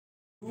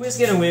Who is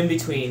going to win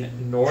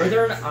between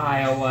Northern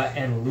Iowa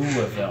and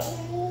Louisville?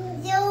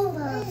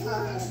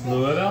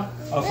 Louisville?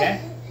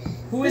 Okay.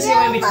 Who's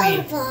going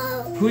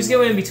to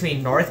win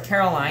between North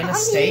Carolina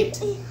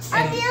State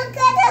and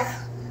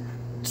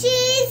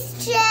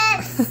cheese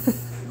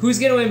chips? Who's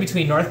going to win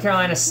between North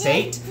Carolina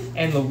State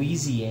and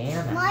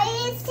Louisiana?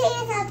 Mommy's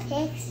taking a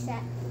picture.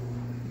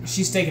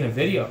 She's taking a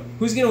video.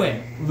 Who's going to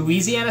win?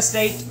 Louisiana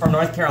State or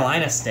North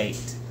Carolina State?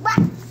 What?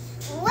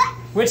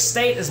 Which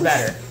state is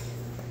better?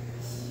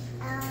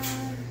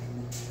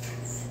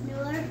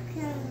 North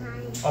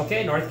Carolina.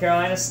 Okay, North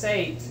Carolina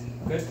State.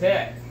 Good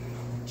pick.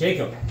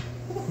 Jacob,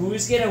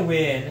 who's going to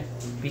win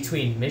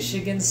between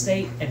Michigan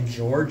State and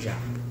Georgia?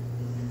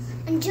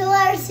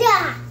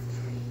 Georgia.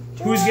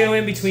 Who's going to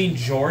win between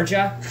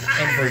Georgia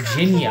and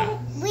Virginia?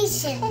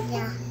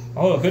 Virginia.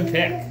 Oh, good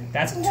pick.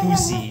 That's a 2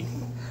 seed.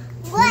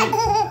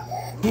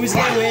 Who's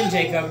going to win,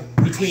 Jacob,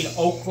 between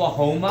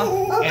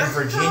Oklahoma and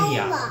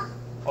Virginia?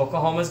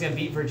 Oklahoma's going to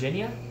beat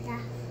Virginia? Yeah.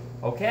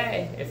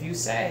 Okay, if you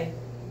say.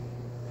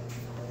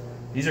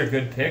 These are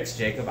good picks,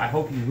 Jacob. I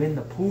hope you win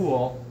the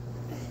pool.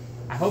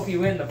 I hope you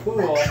win the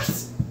pool.